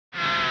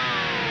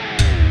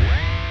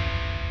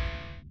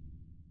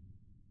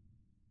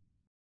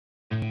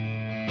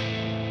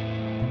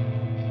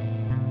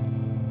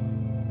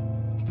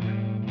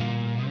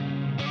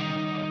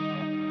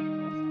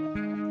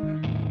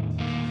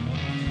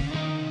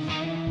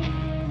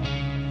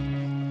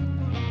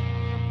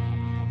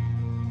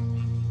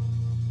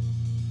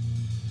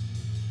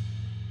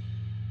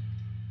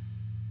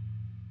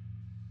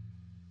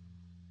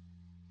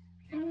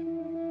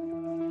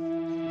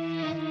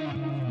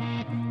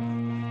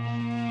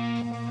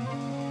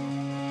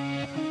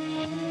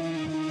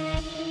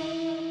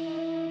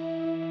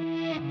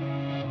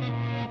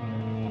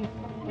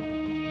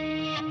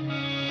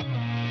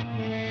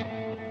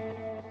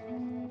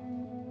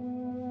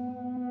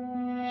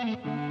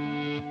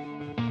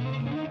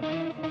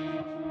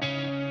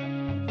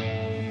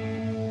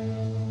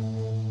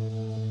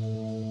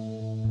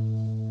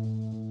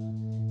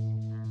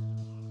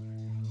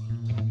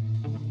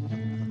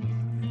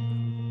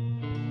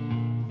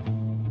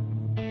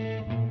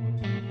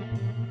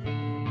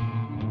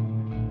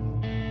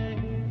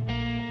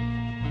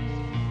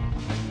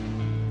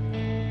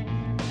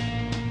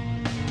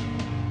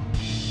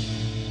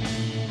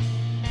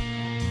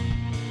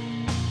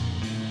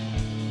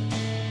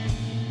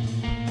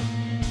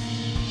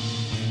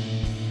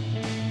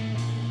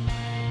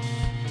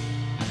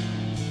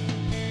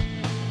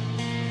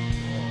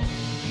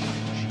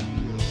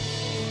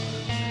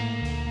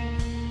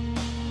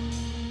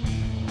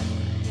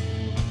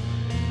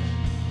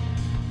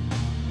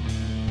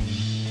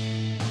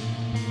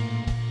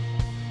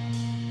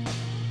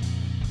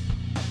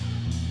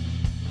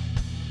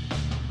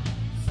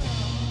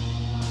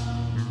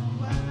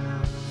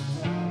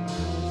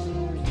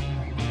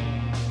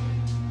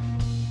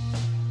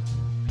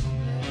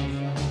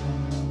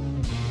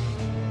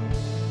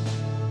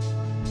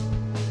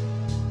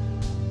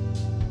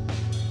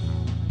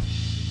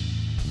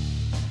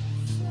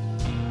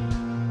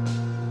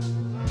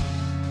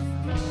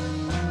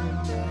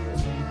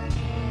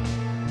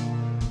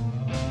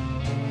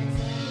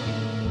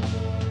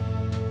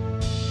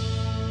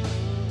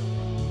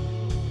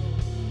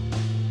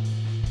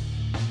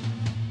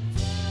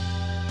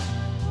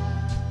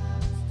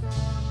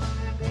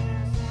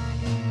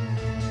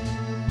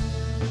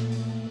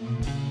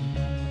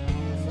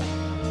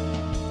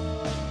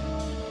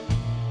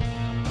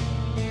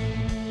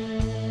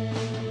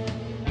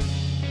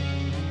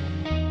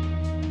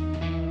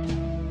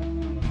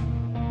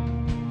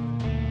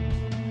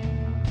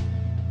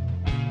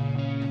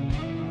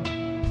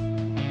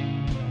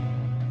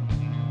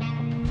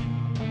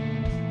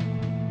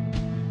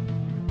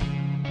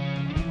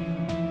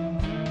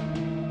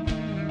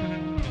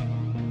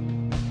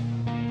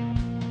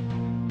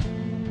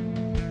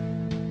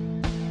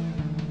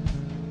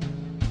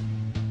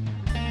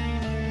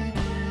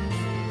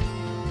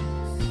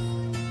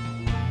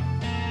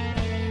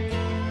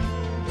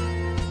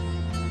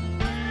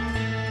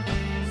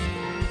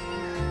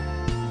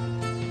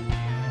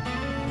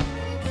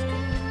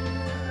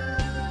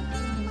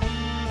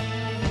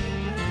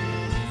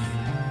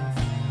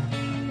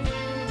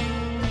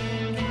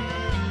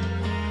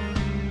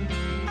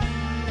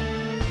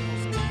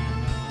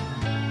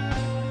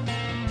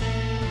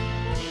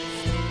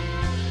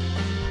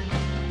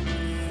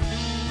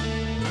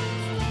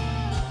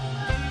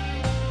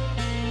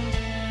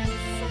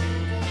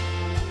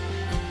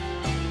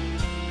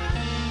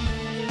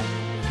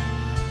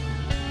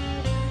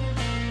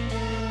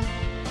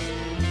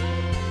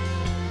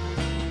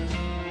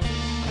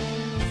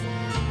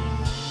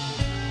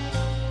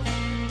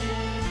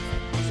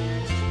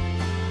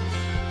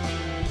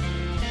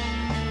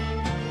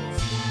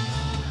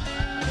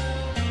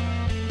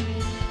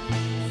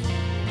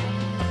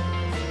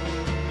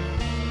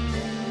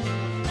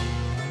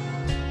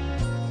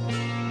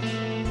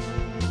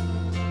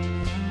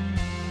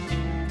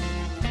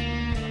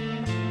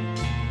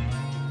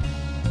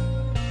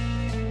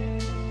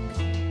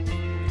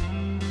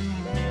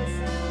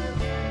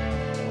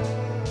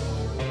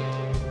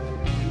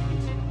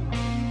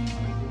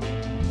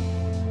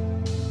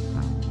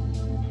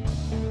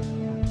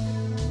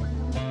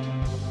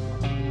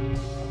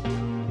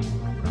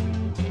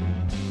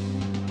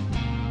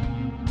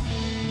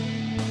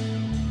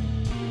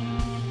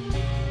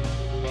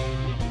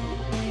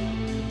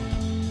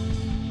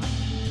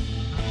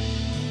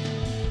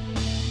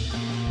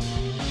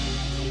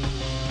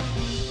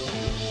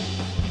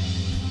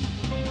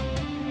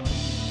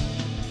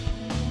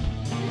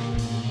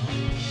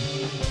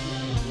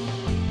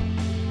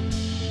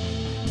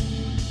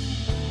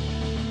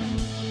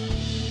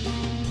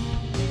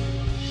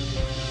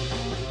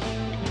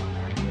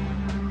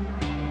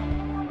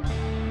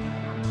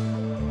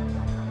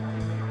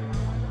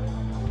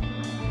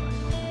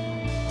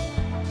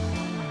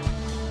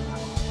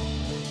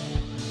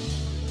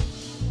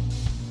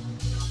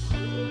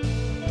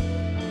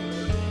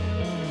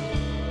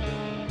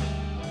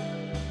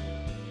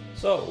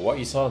So what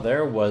you saw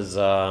there was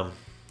a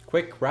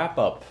quick wrap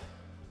up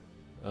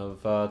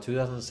of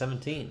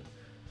 2017.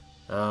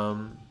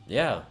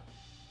 Yeah,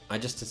 I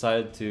just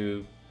decided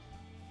to,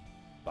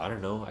 I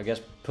don't know, I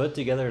guess put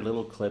together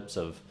little clips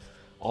of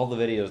all the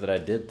videos that I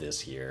did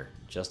this year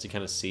just to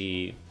kind of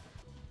see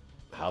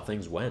how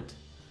things went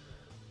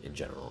in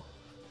general.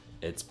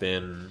 It's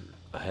been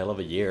a hell of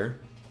a year,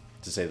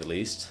 to say the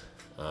least.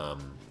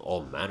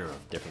 All manner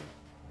of different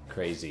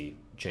crazy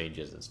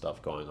changes and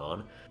stuff going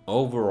on.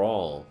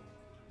 Overall,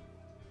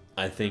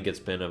 I think it's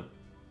been a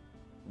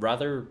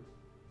rather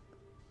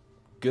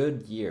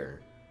good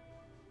year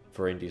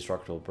for Indie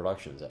Structural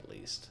Productions, at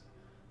least.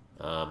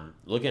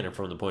 Looking at it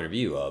from the point of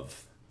view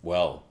of,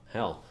 well,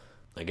 hell,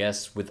 I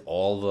guess with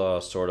all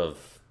the sort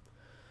of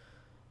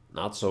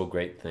not so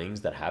great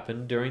things that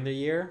happened during the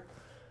year,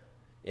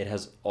 it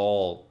has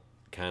all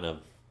kind of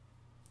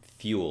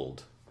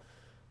fueled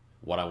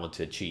what I want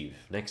to achieve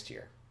next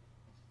year.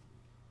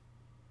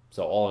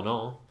 So all in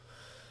all,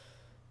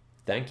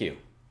 thank you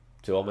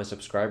to all my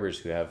subscribers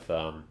who have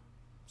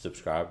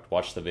subscribed,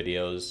 watched the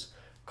videos,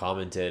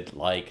 commented,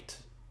 liked,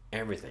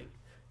 everything.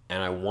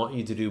 And I want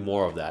you to do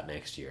more of that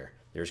next year.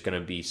 There's going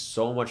to be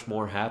so much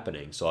more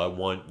happening, so I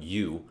want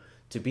you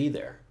to be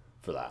there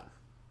for that.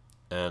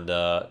 And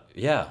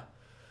yeah,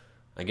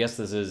 I guess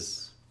this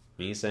is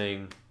me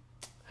saying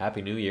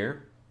Happy New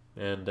Year,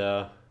 and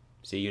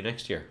see you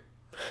next year,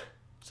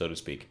 so to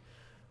speak.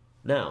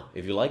 Now,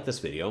 if you like this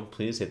video,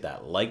 please hit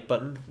that like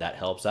button. That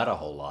helps out a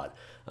whole lot.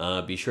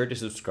 Be sure to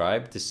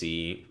subscribe to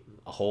see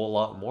a whole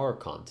lot more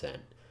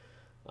content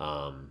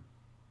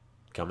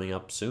coming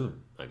up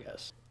soon, I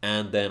guess.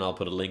 And then I'll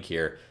put a link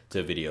here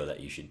to a video that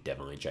you should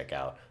definitely check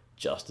out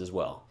just as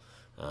well.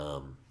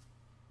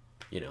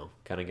 You know,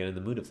 kind of get in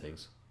the mood of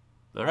things.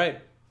 All right,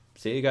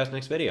 see you guys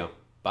next video.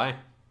 Bye.